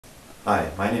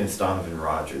Hi, my name is Donovan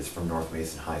Rodgers from North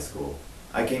Mason High School.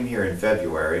 I came here in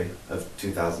February of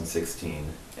 2016,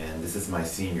 and this is my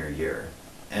senior year.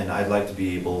 And I'd like to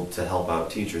be able to help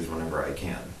out teachers whenever I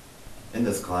can. In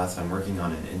this class, I'm working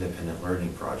on an independent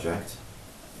learning project.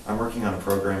 I'm working on a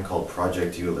program called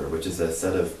Project Euler, which is a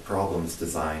set of problems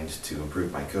designed to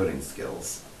improve my coding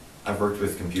skills. I've worked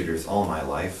with computers all my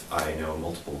life. I know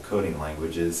multiple coding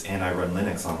languages, and I run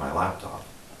Linux on my laptop.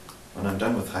 When I'm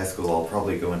done with high school, I'll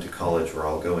probably go into college where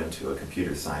I'll go into a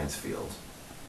computer science field.